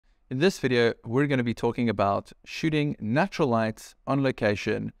In this video, we're going to be talking about shooting natural lights on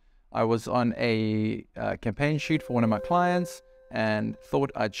location. I was on a campaign shoot for one of my clients and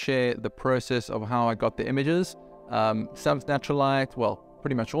thought I'd share the process of how I got the images. Some natural light, well,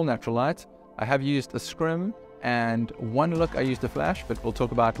 pretty much all natural light. I have used a scrim, and one look I used a flash, but we'll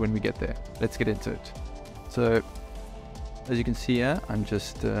talk about when we get there. Let's get into it. So, as you can see here, I'm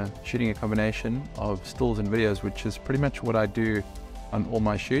just shooting a combination of stills and videos, which is pretty much what I do on all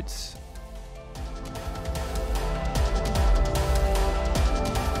my shoots.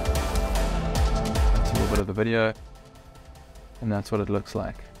 That's a little bit of the video, and that's what it looks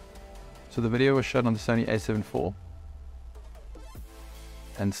like. So the video was shot on the Sony a7 IV,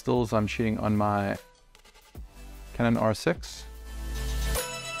 and stills I'm shooting on my Canon R6.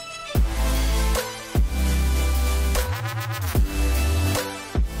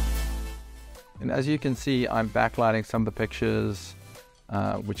 And as you can see, I'm backlighting some of the pictures,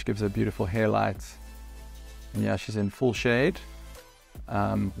 which gives a beautiful hair light. And yeah, she's in full shade.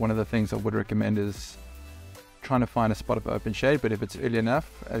 One of the things I would recommend is trying to find a spot of open shade, but if it's early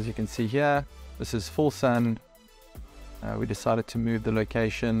enough, as you can see here, this is full sun. We decided to move the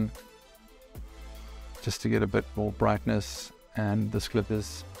location just to get a bit more brightness, and this clip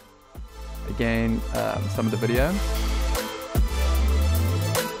is again some of the video.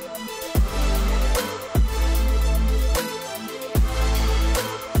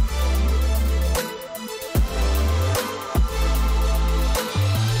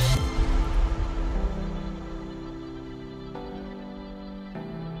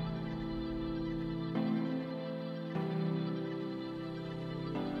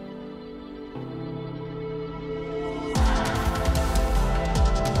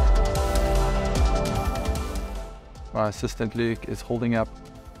 My assistant Luke is holding up,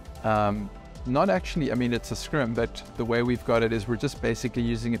 not actually, I mean it's a scrim, but the way we've got it is we're just basically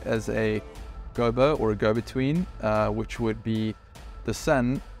using it as a gobo or a go-between, which would be the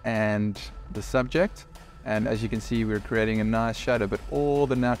sun and the subject. And as you can see, we're creating a nice shadow, but all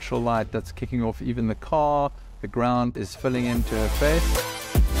the natural light that's kicking off, even the car, the ground, is filling into her face.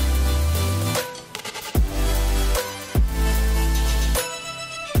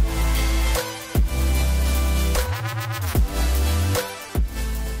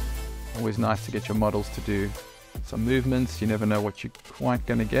 Always nice to get your models to do some movements. You never know what you're quite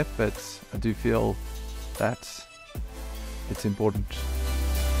going to get, but I do feel that it's important.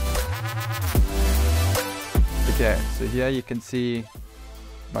 Okay, so here you can see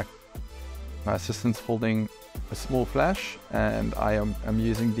my assistant's holding a small flash, and I'm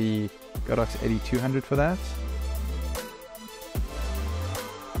using the Godox 8200 for that.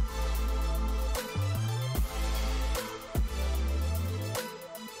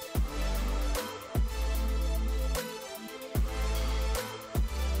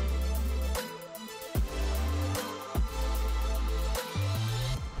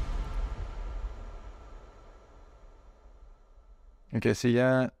 Okay, so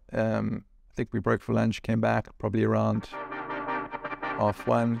yeah, I think we broke for lunch, came back probably around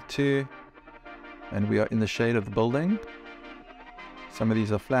 1:30, 2, and we are in the shade of the building. Some of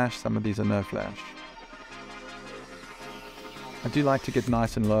these are flash, some of these are no flash. I do like to get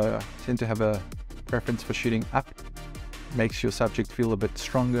nice and low. I tend to have a preference for shooting up. Makes your subject feel a bit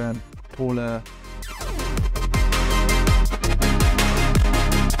stronger and taller.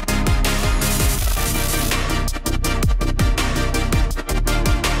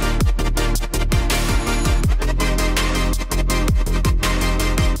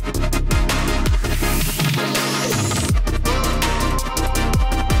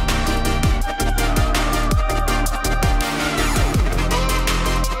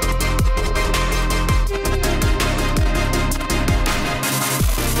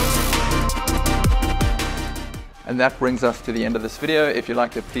 And that brings us to the end of this video. If you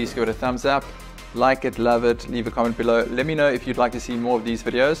liked it, please give it a thumbs up, like it, love it, leave a comment below. Let me know if you'd like to see more of these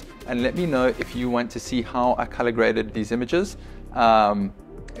videos, and let me know if you want to see how I color graded these images.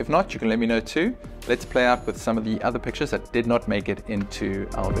 If not, you can let me know too. Let's play out with some of the other pictures that did not make it into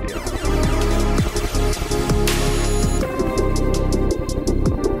our video.